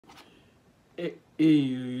Hey,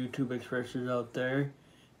 you YouTube expressers out there.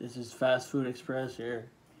 This is Fastfoodexpress here.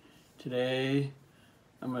 Today,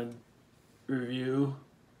 I'm going to review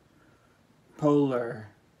Polar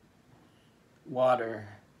water.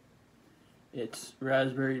 It's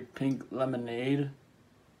raspberry pink lemonade.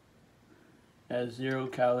 Has 0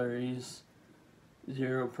 calories,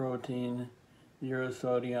 0 protein, 0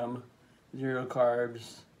 sodium, 0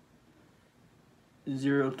 carbs,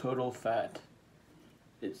 0 total fat.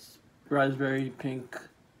 It's raspberry pink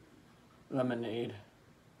lemonade.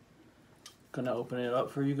 Gonna open it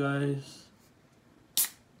up for you guys.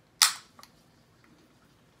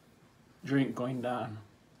 Drink going down.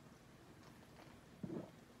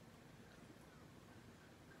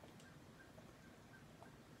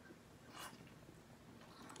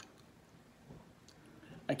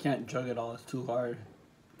 I can't chug it all, it's too hard.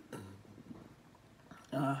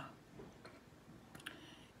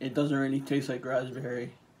 It doesn't really taste like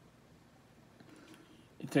raspberry.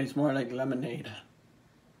 It tastes more like lemonade.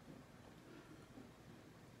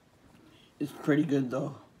 It's pretty good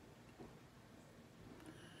though.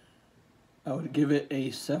 I would give it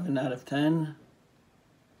a 7 out of 10.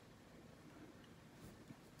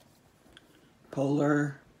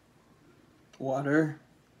 Polar water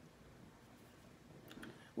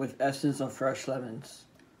with essence of fresh lemons.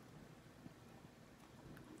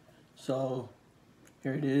 So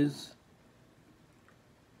here it is.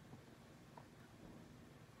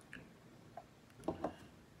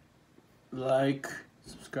 Like,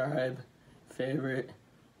 subscribe, favorite,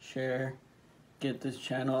 share. Get this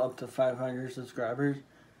channel up to 500 subscribers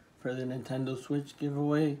for the Nintendo Switch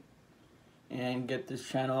giveaway. And get this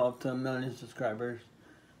channel up to 1 million subscribers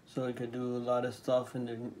so we could do a lot of stuff in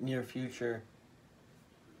the near future.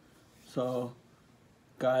 So,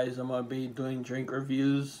 guys, I'm going to be doing drink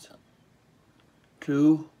reviews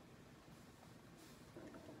too.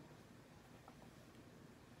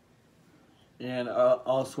 And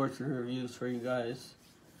all sorts of reviews for you guys.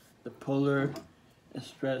 The Polar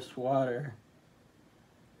Express water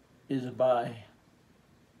is by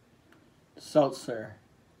Seltzer.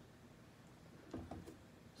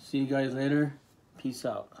 See you guys later. Peace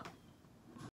out.